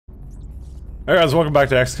Hey guys, welcome back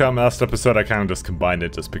to XCOM. Last episode I kind of just combined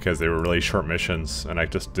it just because they were really short missions and I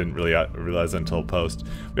just didn't really realize it until post.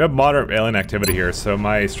 We have moderate alien activity here, so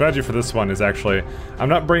my strategy for this one is actually, I'm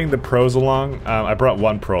not bringing the pros along. I brought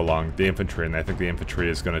one pro along, the infantry, and I think the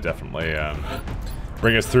infantry is going to definitely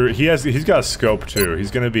bring us through. He's got a scope too.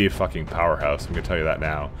 He's going to be a fucking powerhouse, I'm going to tell you that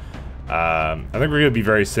now. I think we're going to be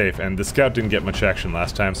very safe, and the scout didn't get much action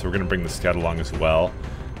last time, so we're going to bring the scout along as well.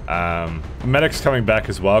 Medic's coming back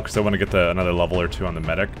as well because I want to get another level or two on the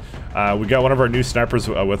medic. We got one of our new snipers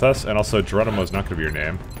with us, and also Geronimo's not going to be your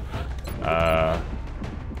name.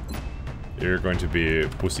 You're going to be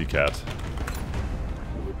Pussycat.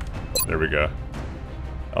 There we go.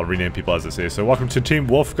 I'll rename people as I say. So welcome to Team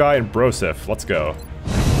Wolf Guy and Brosif. Let's go.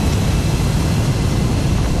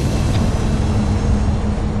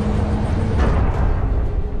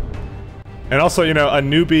 And also, you know, a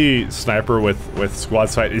newbie sniper with squad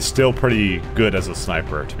sight is still pretty good as a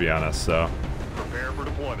sniper, to be honest, so. Prepare for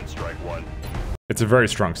deployment, Strike One. It's a very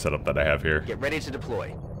strong setup that I have here. Get ready to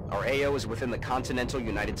deploy. Our AO is within the continental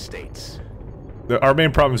United States. Our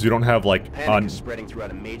main problem is we don't have, like, Panic is spreading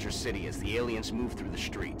throughout a major city as the aliens move through the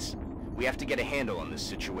streets. We have to get a handle on this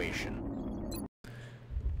situation.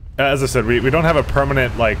 As I said, we don't have a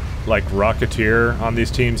permanent, like Rocketeer on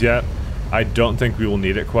these teams yet. I don't think we will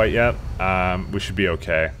need it quite yet. We should be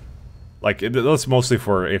okay. Like, that's mostly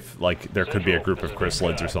for if, like, there could be a group of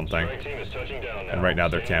chrysalids or something. And right now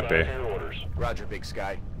there can't be. Roger, Big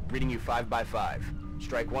Sky. Reading you 5 by 5.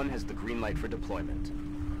 Strike One has the green light for deployment.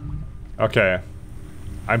 Okay.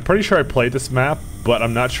 I'm pretty sure I played this map, but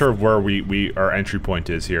I'm not sure where our entry point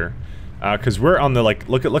is here. Cause we're on the, like,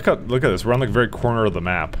 look at this. We're on the very corner of the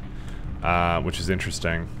map, which is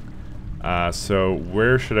interesting. So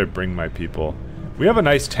where should I bring my people? We have a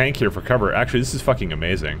nice tank here for cover. Actually, this is fucking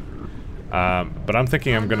amazing. But I'm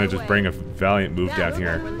thinking I'm gonna just bring a valiant move down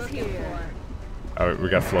here. Oh, we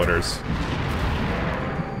got floaters.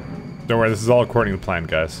 Don't worry, this is all according to plan,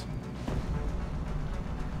 guys.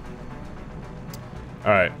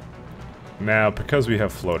 Alright. Now, because we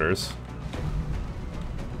have floaters...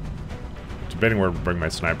 debating where to bring my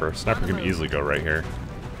sniper. Sniper can easily go right here.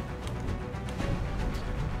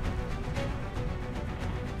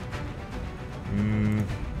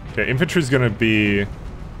 Okay, infantry's gonna be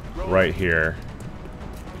right here.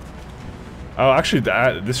 Oh, actually,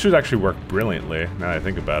 this should actually work brilliantly, now that I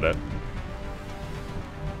think about it.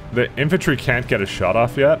 The infantry can't get a shot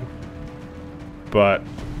off yet, but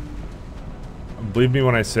believe me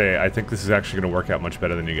when I say, I think this is actually gonna work out much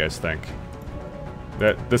better than you guys think.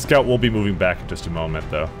 The scout will be moving back in just a moment,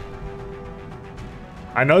 though.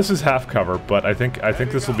 I know this is half cover, but I think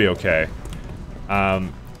this will be okay.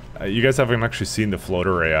 You guys haven't actually seen the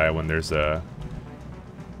floater AI when there's a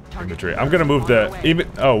infantry. I'm gonna move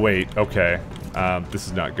oh wait, okay. This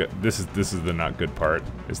is not good. This is the not good part.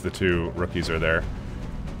 Is the two rookies are there.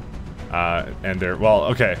 And they're, well,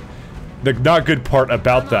 okay. The not good part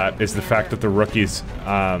about that is the fact that the rookies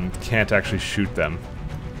can't actually shoot them.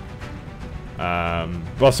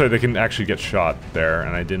 Well, sorry, they can actually get shot there,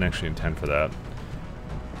 and I didn't actually intend for that.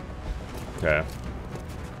 Okay.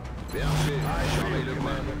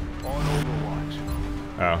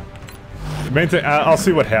 Oh. The main thing, I'll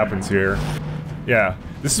see what happens here. Yeah,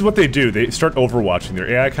 this is what they do. They start overwatching. Their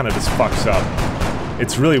AI kind of just fucks up.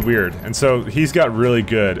 It's really weird. And so he's got really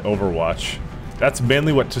good overwatch. That's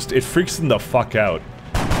mainly what just, it freaks them the fuck out.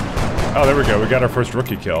 Oh, there we go. We got our first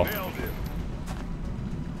rookie kill.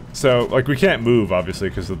 So, like, we can't move, obviously,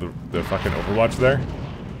 because of the fucking overwatch there.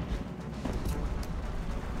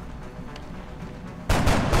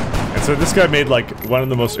 And so this guy made, like, one of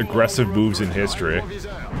the most aggressive moves in history.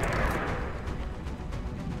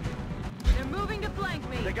 They're moving to flank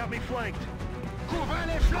me. They got me flanked.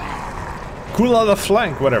 Cool on the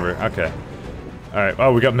flank, whatever. Okay. Alright,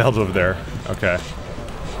 oh, we got Meld over there. Okay.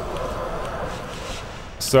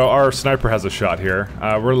 So our sniper has a shot here.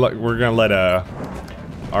 We're gonna let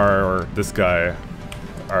our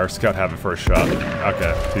scout have it for a shot.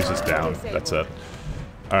 Okay, he's just down. That's it.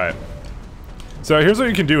 Alright. So here's what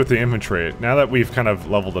you can do with the infantry, now that we've kind of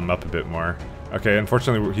leveled them up a bit more. Okay,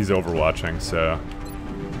 unfortunately he's overwatching, so...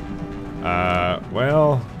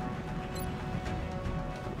 well,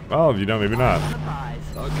 you know, maybe not.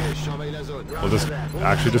 We'll just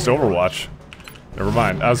overwatch. Never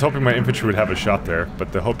mind. I was hoping my infantry would have a shot there,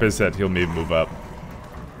 but the hope is that he'll maybe move up.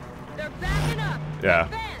 They're backing up. Yeah.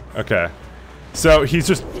 Okay. So he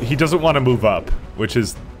doesn't want to move up, which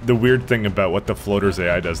is the weird thing about what the floaters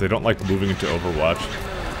AI does. They don't like moving into Overwatch.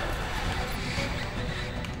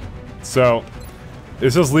 So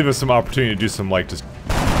this does leave us some opportunity to do some, like, just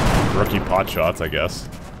rookie pot shots, I guess.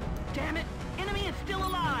 Damn it! Enemy is still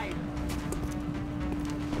alive.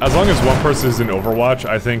 As long as one person is in Overwatch,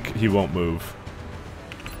 I think he won't move.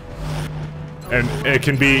 And it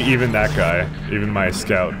can be even that guy, even my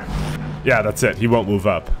scout. Yeah, that's it. He won't move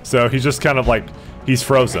up. So he's just kind of like, he's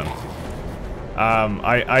frozen.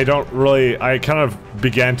 I don't really, I kind of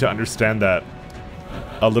began to understand that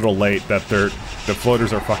a little late, that the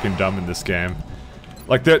floaters are fucking dumb in this game.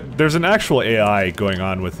 Like, there's an actual AI going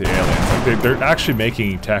on with the aliens. Like, they're actually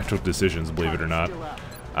making tactical decisions, believe it or not.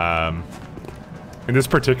 In this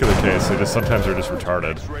particular case, they just sometimes are just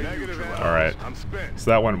retarded. Alright.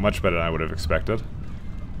 So that went much better than I would have expected.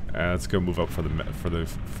 And let's go move up for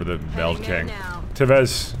the Meld King.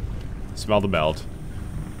 Tevez, smell the meld.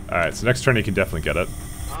 Alright, so next turn he can definitely get it.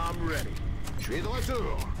 I'm ready.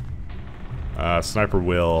 Sniper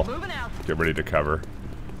will get ready to cover.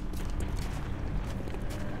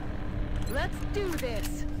 Let's do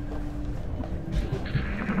this.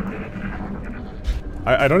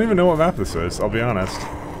 I don't even know what map this is, I'll be honest.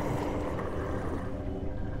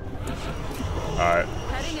 Alright.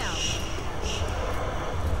 Heading out.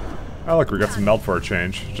 Oh look, we got some meld for a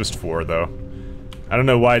change. Just 4 though. I don't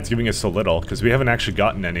know why it's giving us so little, because we haven't actually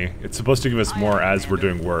gotten any. It's supposed to give us more as we're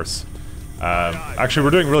doing worse. Actually,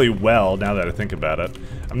 we're doing really well now that I think about it.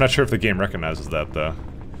 I'm not sure if the game recognizes that though.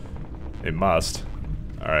 It must.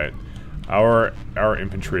 Alright. Our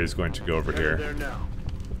infantry is going to go over here.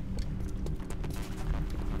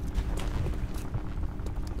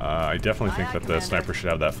 I definitely think that the sniper should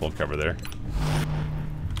have that full cover there.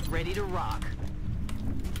 Ready to rock.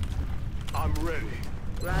 I'm ready.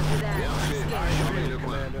 Roger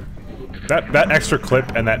that. That extra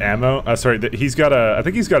clip and that ammo, sorry, he's got a, I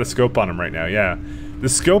think he's got a scope on him right now, yeah. The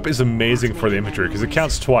scope is amazing for the infantry, because it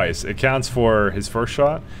counts twice. It counts for his first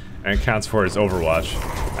shot, and it counts for his Overwatch.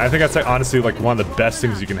 And I think that's like, honestly like one of the best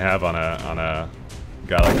things you can have on a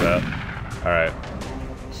guy like that. Alright.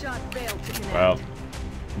 Shot failed to connect. Well,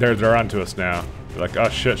 they're onto us now. They're like, oh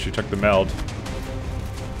shit, she took the meld.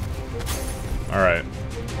 Alright.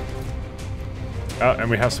 Oh, and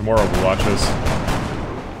we have some more Overwatches.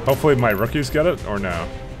 Hopefully my rookies get it, or no?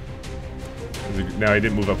 No, he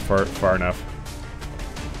didn't move up far enough.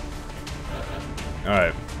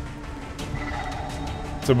 Alright.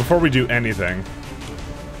 So before we do anything,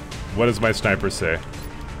 what does my sniper say?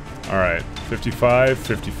 Alright, 55,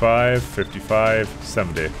 55, 55,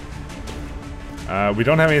 70. We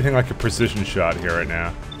don't have anything like a precision shot here right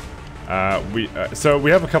now. So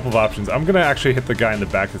we have a couple of options. I'm gonna actually hit the guy in the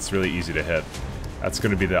back that's really easy to hit. That's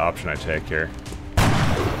gonna be the option I take here.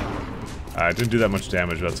 I didn't do that much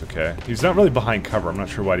damage, but that's okay. He's not really behind cover. I'm not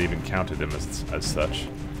sure why it even counted him as such.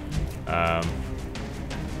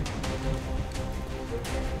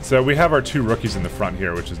 So we have our 2 rookies in the front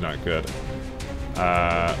here, which is not good.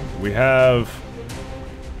 We have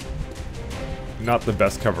not the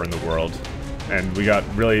best cover in the world, and we got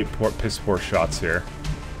really piss poor shots here.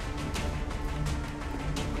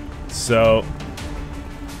 So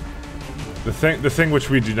the thing which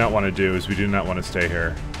we do not want to do is we do not want to stay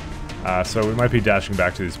here. So we might be dashing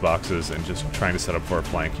back to these boxes and just trying to set up for a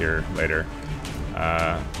flank here later.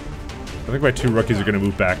 I think my 2 rookies are going to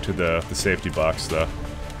move back to the safety box though.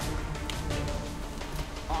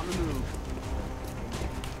 On the move.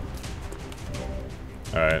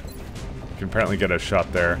 Alright. Can apparently get a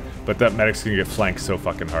shot there, but that medic's going to get flanked so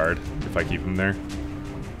fucking hard if I keep him there.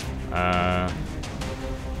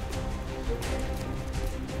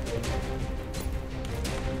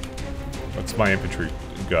 What's my infantry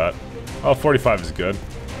got? Oh, 45 is good.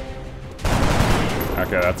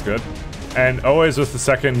 Okay, that's good. And always with the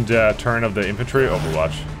second turn of the infantry,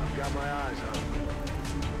 Overwatch. Got my eyes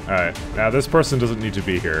on. Alright, now this person doesn't need to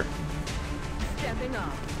be here. Stepping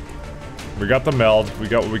up. We got the meld, we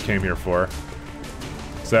got what we came here for.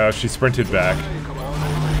 So she sprinted back.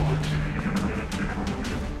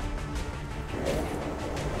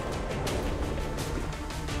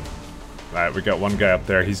 Alright, we got one guy up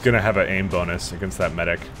there. He's gonna have an aim bonus against that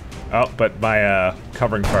medic. Oh, but my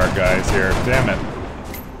covering fire guy is here. Damn it.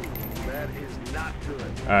 That is not good.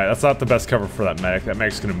 Alright, that's not the best cover for that medic. That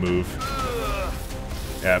medic's gonna move.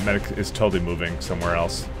 Yeah, medic is totally moving somewhere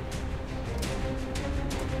else.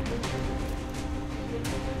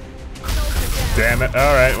 Damn it.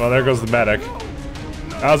 Alright, well there goes the medic.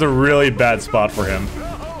 That was a really bad spot for him.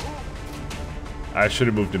 I should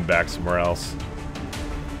have moved him back somewhere else.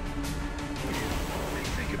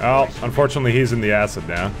 Oh, unfortunately he's in the acid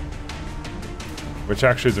now. Which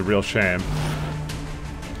actually is a real shame.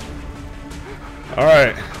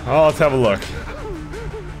 Alright, well, let's have a look.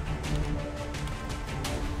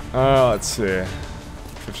 Let's see.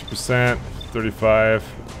 50%, 35.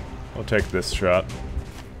 We'll take this shot.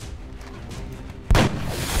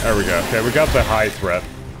 There we go. Okay, we got the high threat.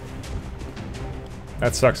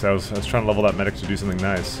 That sucks. I was trying to level that medic to do something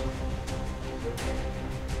nice.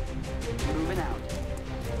 Moving out.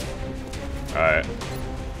 Alright.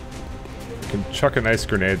 Can chuck a nice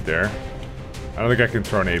grenade there. I don't think I can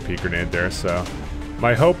throw an AP grenade there, so...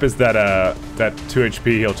 My hope is that, that 2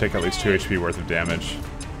 HP, he'll take at least 2 HP worth of damage.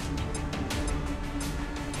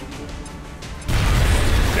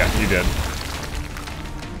 Yeah, he did.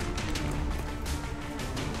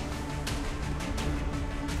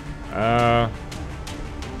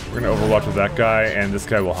 We're gonna overwatch with that guy, and this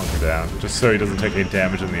guy will hunker down, just so he doesn't take any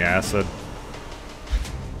damage in the acid.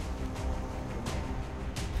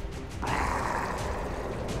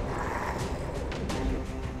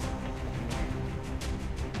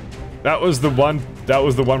 That was the one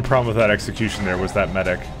problem with that execution there, was that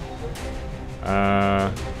medic.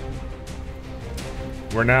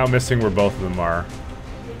 We're now missing where both of them are.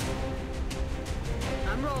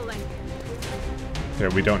 I'm rolling.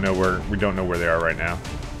 Okay, we don't know where they are right now.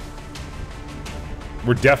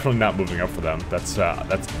 We're definitely not moving up for them. That's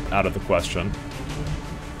out of the question.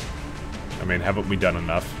 I mean, haven't we done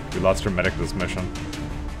enough? We lost our medic this mission.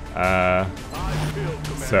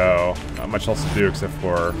 So, not much else to do except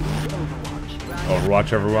for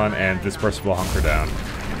overwatch everyone, and this person will hunker down.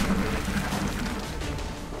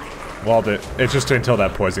 Well, it's just until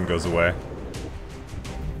that poison goes away.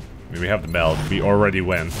 I mean, we have the meld. We already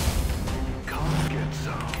win.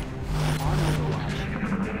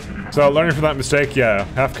 So, learning from that mistake, yeah,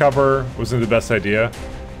 half cover wasn't the best idea.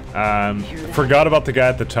 Forgot about the guy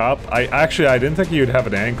at the top. I didn't think he would have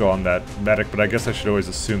an angle on that medic, but I guess I should always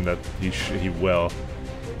assume that he will.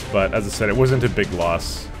 But as I said, it wasn't a big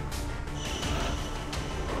loss.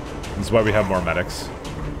 This is why we have more medics.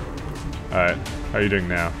 Alright, how are you doing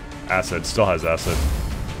now? Acid, still has acid.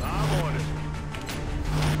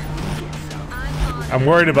 I'm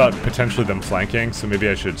worried about potentially them flanking, so maybe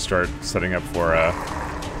I should start setting up for,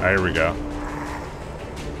 here we go.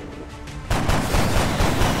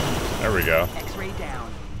 There we go. X-ray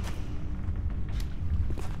down.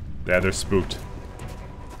 Yeah, they're spooked.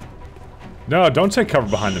 No, don't take cover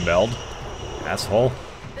behind the meld. Asshole.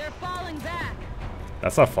 They're falling back.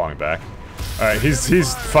 That's not falling back. Alright,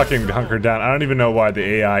 he's fucking hunkered down. I don't even know why the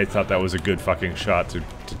AI thought that was a good fucking shot to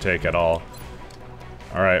take at all.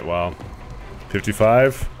 Alright, well.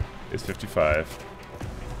 55 is 55.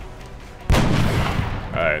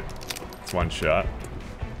 Alright. It's one shot.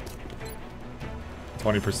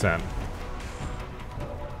 20%.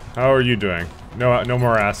 How are you doing? No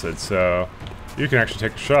more acid, so you can actually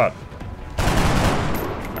take a shot.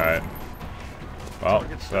 Alright. Well,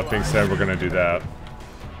 that being said, we're gonna do that.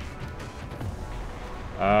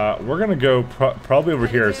 We're gonna go probably over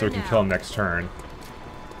here so we can kill him next turn.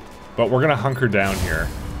 But we're gonna hunker down here,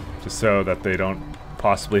 just so that they don't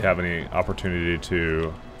possibly have any opportunity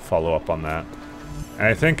to follow up on that. And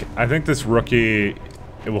I think this rookie,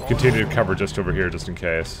 it will continue to cover just over here, just in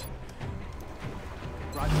case.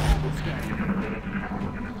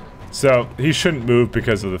 So he shouldn't move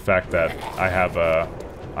because of the fact that I have a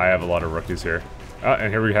lot of rookies here.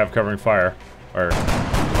 And here we have covering fire, or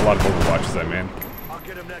a lot of overwatches, I mean. I'll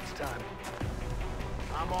get him next time.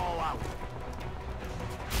 I'm all out.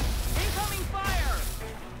 Incoming fire!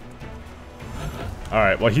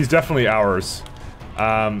 Alright, well he's definitely ours.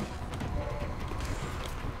 I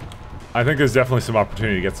think there's definitely some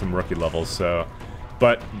opportunity to get some rookie levels, so...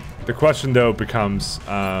 But the question though becomes,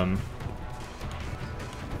 I'm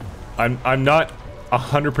not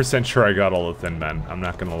 100% sure I got all the thin men, I'm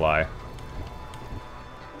not gonna lie.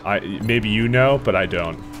 Maybe you know, but I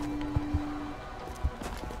don't.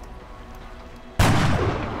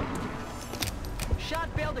 Shot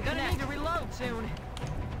failed to connect. Gonna need to reload soon.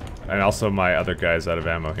 And also my other guy's out of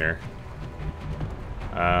ammo here.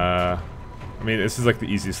 I mean, this is like the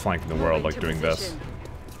easiest flank in the world, like doing this.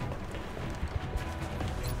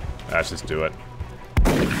 Let's just do it.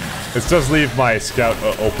 This does leave my scout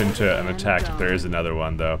open to an attack if there is another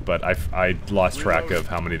one, though. But I lost track of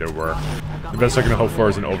how many there were. The best I can hope for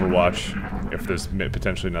is an Overwatch, if there's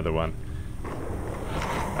potentially another one.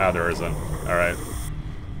 Ah, there isn't. Alright.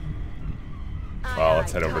 Well,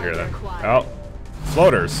 let's head over here then. Oh,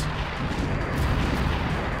 floaters.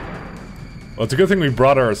 Well, it's a good thing we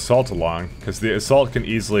brought our assault along, because the assault can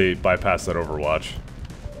easily bypass that Overwatch.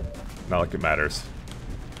 Not like it matters.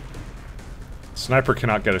 Sniper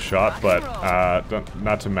cannot get a shot, but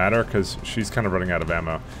not to matter, because she's kind of running out of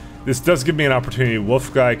ammo. This does give me an opportunity.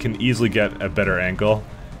 Wolf guy can easily get a better angle,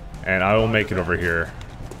 and I will make it over here,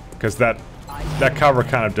 because that cover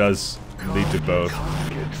kind of does lead to both.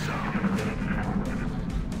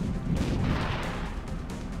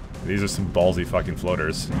 These are some ballsy fucking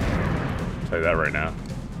floaters. I'll tell you that right now.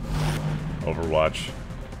 Overwatch.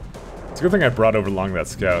 It's a good thing I brought over along that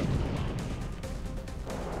scout.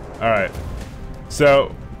 Alright.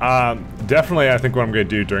 So, definitely I think what I'm going to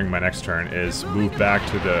do during my next turn is move back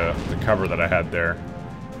to the cover that I had there.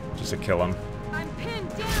 Just to kill him. I'm pinned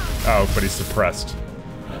down. Oh, but he's suppressed.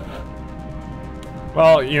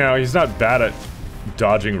 Well, you know, he's not bad at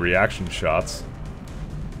dodging reaction shots.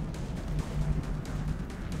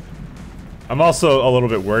 I'm also a little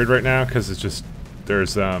bit worried right now because it's just,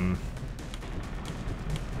 there's, I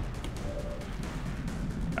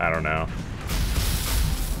don't know.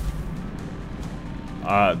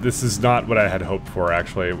 This is not what I had hoped for,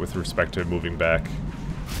 actually, with respect to moving back.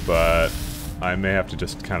 But I may have to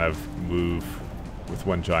just kind of move with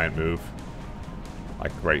one giant move.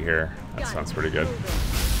 Like right here. That sounds pretty good.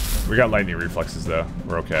 We got lightning reflexes, though.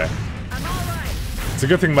 We're okay. I'm all right. It's a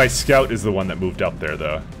good thing my scout is the one that moved up there,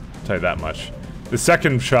 though. I'll tell you that much. The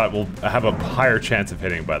second shot will have a higher chance of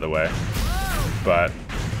hitting, by the way. But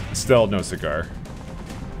still, no cigar.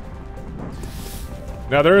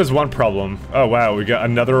 Now, there is one problem. Oh, wow, we got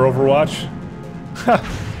another Overwatch?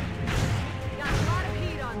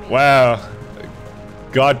 Wow.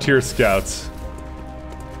 God tier scouts.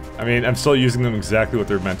 I mean, I'm still using them exactly what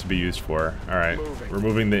they're meant to be used for. Alright, we're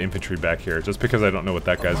moving the infantry back here, just because I don't know what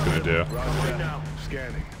that guy's gonna do.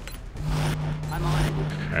 Scanning.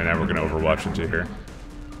 And now we're gonna Overwatch into here.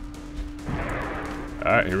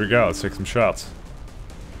 Alright, here we go, let's take some shots.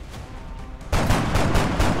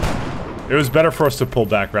 It was better for us to pull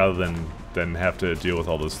back rather than have to deal with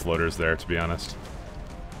all those floaters there, to be honest.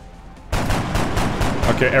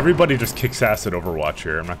 Okay, everybody just kicks ass at Overwatch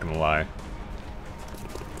here, I'm not gonna lie.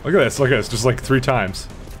 Look at this, just like 3 times.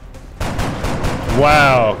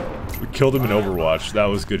 Wow! We killed him in Overwatch, that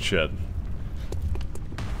was good shit.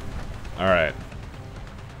 Alright.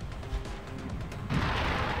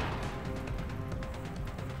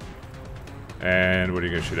 And what are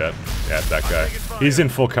you gonna shoot at? Yeah, it's that guy. He's in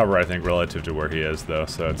full cover, I think, relative to where he is, though,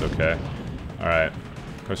 so it's okay. Alright.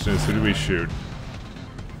 Question is, who do we shoot?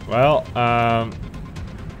 Well,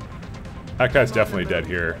 that guy's definitely dead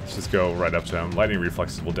here. Let's just go right up to him. Lightning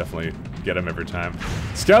reflexes will definitely get him every time.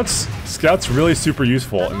 Scout's really super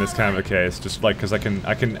useful in this kind of a case, just like because I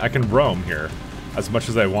can roam here as much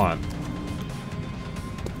as I want.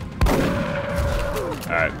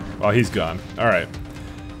 Alright, well he's gone. Alright.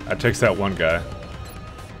 That takes out one guy.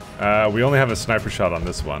 We only have a sniper shot on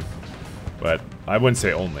this one. But I wouldn't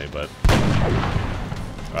say only, but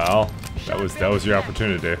well, that was your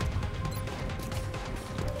opportunity.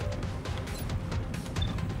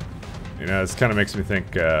 You know, this kind of makes me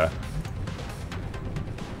think, well,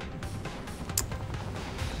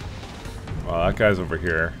 that guy's over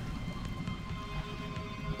here.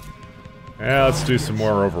 Yeah, let's do some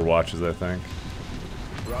more Overwatches, I think.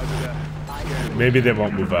 Maybe they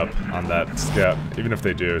won't move up on that scout. Even if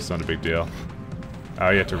they do, it's not a big deal.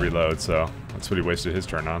 Oh, you have to reload, so that's what he wasted his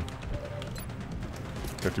turn on.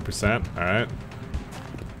 50%, alright.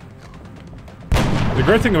 The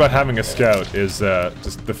great thing about having a scout is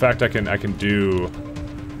just the fact I can do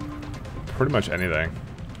pretty much anything.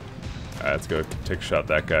 Alright, let's go take a shot at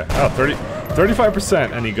that guy. Oh,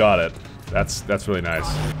 35%, and he got it. That's really nice.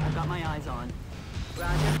 I've got my eyes on.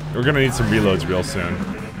 We're gonna need some reloads real soon.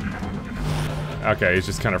 Okay, he's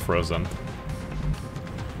just kind of frozen.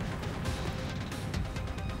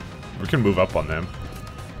 We can move up on them.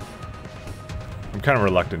 I'm kind of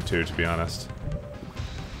reluctant to be honest.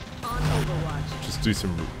 Just do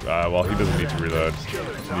some, well, he doesn't need to reload.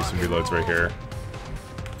 Do some reloads right here.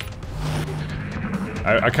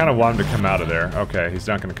 I kind of want him to come out of there. Okay, he's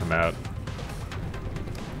not going to come out.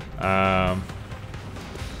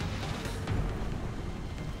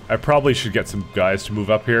 I probably should get some guys to move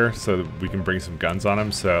up here so that we can bring some guns on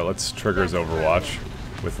him. So let's trigger his Overwatch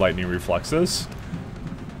with lightning reflexes,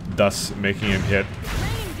 thus making him hit.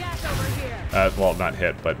 Well, not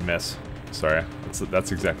hit, but miss. Sorry, that's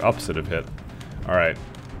the exact opposite of hit. All right,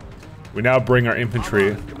 we now bring our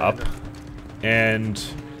infantry up, and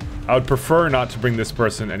I would prefer not to bring this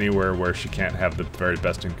person anywhere where she can't have the very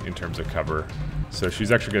best in terms of cover. So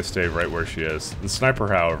she's actually going to stay right where she is. The sniper,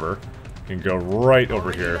 however, can go right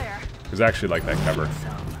over here, because I actually like that cover.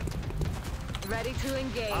 Ready to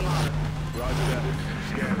engage.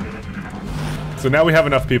 So now we have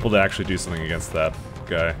enough people to actually do something against that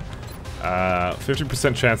guy.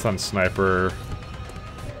 50% chance on sniper.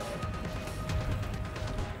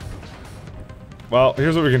 Well,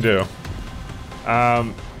 here's what we can do.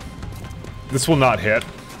 This will not hit.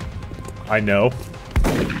 I know.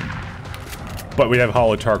 But we have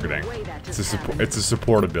hollow targeting. It's a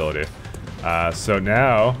support ability. So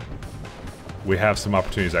now we have some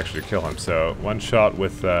opportunities actually to kill him. So, one shot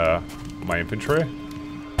with my infantry.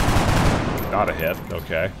 Not a hit,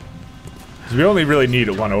 okay. So we only really need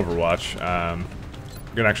one Overwatch. I'm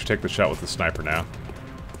gonna actually take the shot with the sniper now.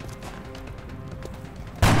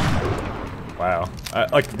 Wow,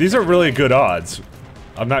 like these are really good odds.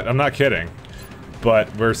 I'm not kidding,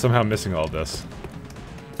 but we're somehow missing all of this.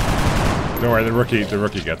 Don't worry, the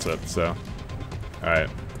rookie gets it. So, all right.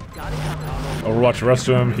 Overwatch the rest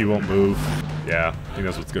of him. He won't move. Yeah, he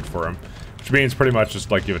knows what's good for him, which means pretty much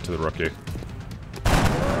just like give it to the rookie,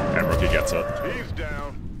 and rookie gets it. He's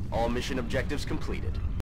down. All mission objectives completed.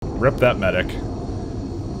 Rip that medic.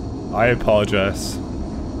 I apologize.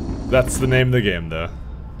 That's the name of the game, though.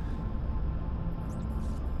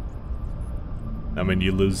 I mean,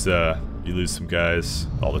 you lose some guys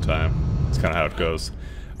all the time. That's kind of how it goes.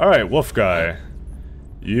 All right, Wolf guy.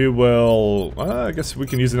 You will. I guess we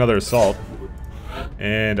can use another assault.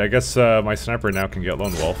 And I guess my sniper now can get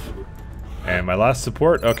Lone Wolf. And my last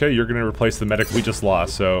support. Okay, you're gonna replace the medic we just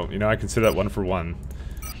lost. So you know I consider that 1 for 1.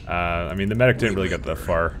 I mean, the medic didn't really get that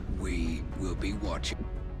far. We will be watching.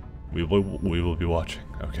 We will be watching.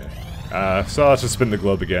 Okay. So let's just spin the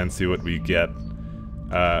globe again, see what we get.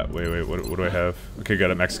 Wait, what do I have? Okay,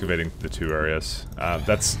 good. I'm excavating the 2 areas.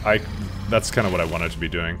 That's kind of what I wanted to be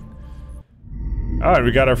doing. All right,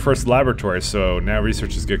 we got our first laboratory, so now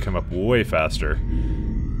research is gonna come up way faster.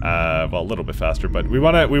 Well, a little bit faster, but we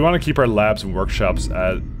wanna keep our labs and workshops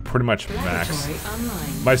at pretty much max.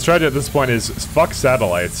 My strategy at this point is fuck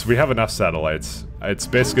satellites. We have enough satellites. It's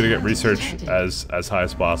basically to get research as high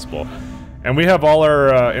as possible, and we have all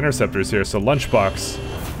our interceptors here. So Lunchbox,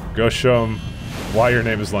 go show him why your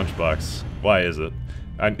name is Lunchbox. Why is it?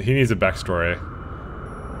 He needs a backstory.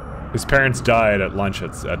 His parents died at lunch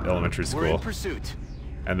at elementary school. We're in pursuit.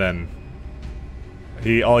 And then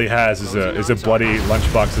all he has is a bloody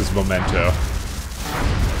Lunchbox's memento.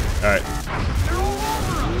 Alright.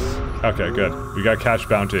 Okay, good. We got catch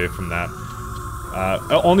bounty from that.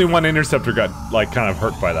 Only one interceptor got like kind of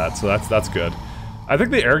hurt by that, so that's good. I think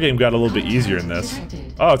the air game got a little bit easier in this.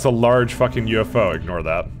 Oh, it's a large fucking UFO. Ignore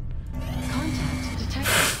that.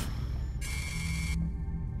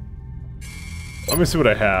 Let me see what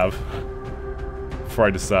I have before I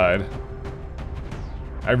decide.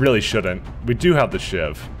 I really shouldn't. We do have the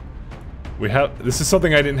Shiv. This is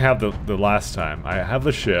something I didn't have the last time. I have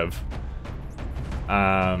the Shiv.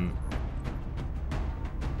 I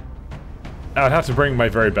would have to bring my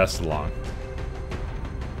very best along.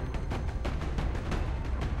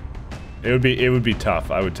 It would be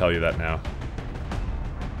tough, I would tell you that now.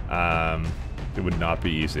 It would not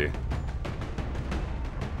be easy.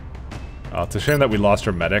 It's a shame that we lost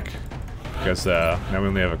our medic, because now we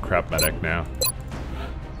only have a crap medic now.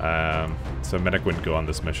 So medic wouldn't go on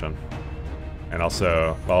this mission. And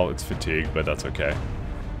also, well, it's fatigued, but that's okay.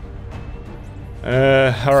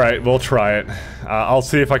 Alright, we'll try it. I'll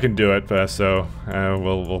see if I can do it, but I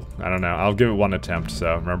don't know. I'll give it 1 attempt,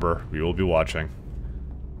 so remember, we will be watching.